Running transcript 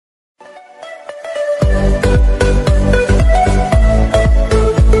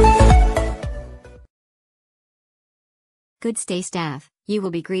Good stay staff. You will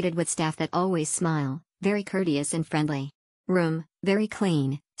be greeted with staff that always smile, very courteous and friendly. Room, very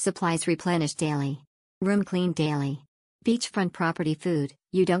clean, supplies replenished daily. Room cleaned daily. Beachfront property food,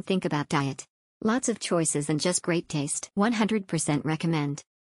 you don't think about diet. Lots of choices and just great taste. 100% recommend.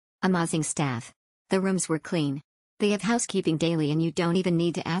 Amazing staff. The rooms were clean. They have housekeeping daily and you don't even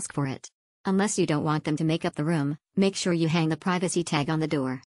need to ask for it. Unless you don't want them to make up the room, make sure you hang the privacy tag on the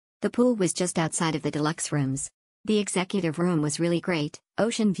door. The pool was just outside of the deluxe rooms. The executive room was really great,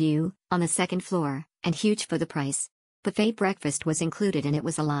 ocean view, on the second floor, and huge for the price. Buffet breakfast was included and it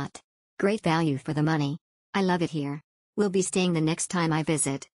was a lot. Great value for the money. I love it here. We'll be staying the next time I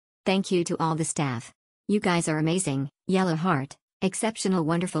visit. Thank you to all the staff. You guys are amazing, yellow heart, exceptional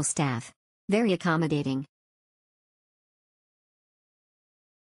wonderful staff. Very accommodating.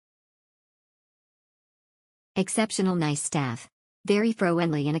 Exceptional nice staff. Very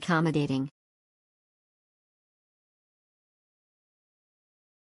friendly and accommodating.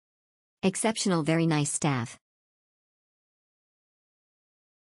 Exceptional very nice staff.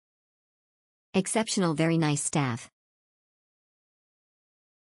 Exceptional very nice staff.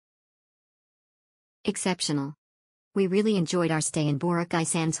 Exceptional. We really enjoyed our stay in Boracay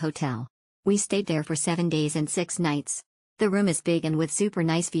Sands Hotel. We stayed there for 7 days and 6 nights. The room is big and with super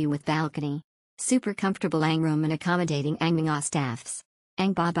nice view with balcony. Super comfortable ang room and accommodating ang mga staffs.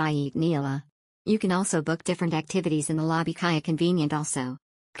 Ang babayit nila. You can also book different activities in the lobby kaya convenient also.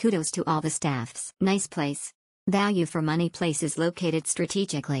 Kudos to all the staffs. Nice place. Value for money place is located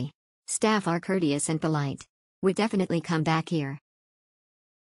strategically. Staff are courteous and polite. Would definitely come back here.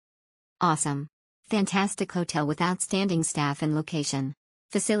 Awesome. Fantastic hotel with outstanding staff and location.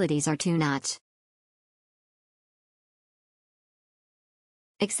 Facilities are top-notch.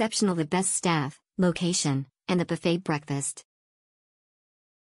 Exceptional the best staff, location, and the buffet breakfast.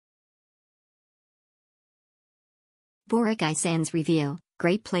 Boracay Sands Review,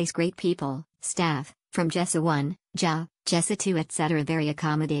 great place great people, staff, from Jessa 1, Jessa 2 etc. very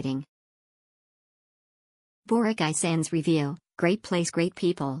accommodating. Boracay Sands Review, great place great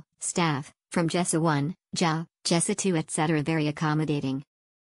people, staff, from Jessa 1, Jessa 2 etc. very accommodating.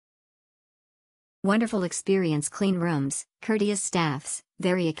 Wonderful experience clean rooms, courteous staffs,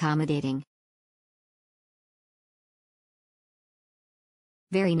 very accommodating.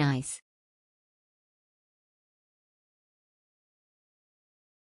 Very nice.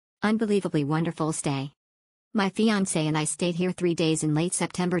 Unbelievably wonderful stay. My fiancé and I stayed here 3 days in late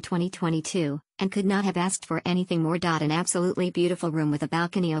September 2022, and could not have asked for anything more. An absolutely beautiful room with a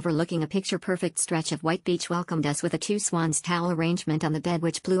balcony overlooking a picture-perfect stretch of white beach welcomed us with a 2 swans towel arrangement on the bed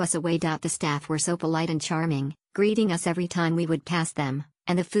which blew us away. The staff were so polite and charming, greeting us every time we would pass them,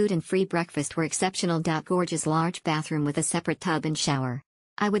 and the food and free breakfast were exceptional. Gorgeous large bathroom with a separate tub and shower.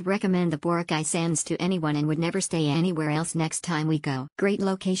 I would recommend the Boracay Sands to anyone and would never stay anywhere else next time we go. Great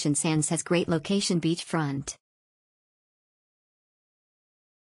location. Sands has great location beachfront.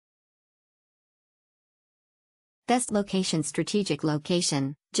 Best location strategic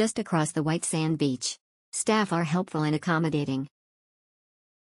location, just across the white sand beach. Staff are helpful and accommodating.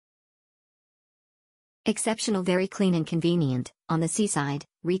 Exceptional very clean and convenient, on the seaside,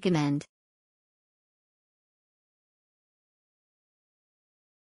 recommend.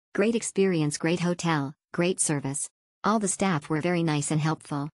 Great experience great hotel, great service. All the staff were very nice and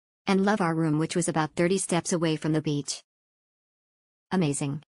helpful. And love our room which was about 30 steps away from the beach.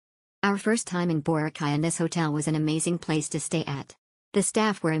 Amazing. Our first time in Boracay and this hotel was an amazing place to stay at. The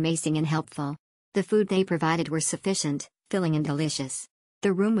staff were amazing and helpful. The food they provided were sufficient, filling and delicious.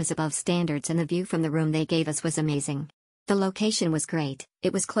 The room was above standards and the view from the room they gave us was amazing. The location was great,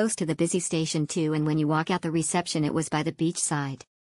 it was close to the busy station too, and when you walk out the reception it was by the beach side.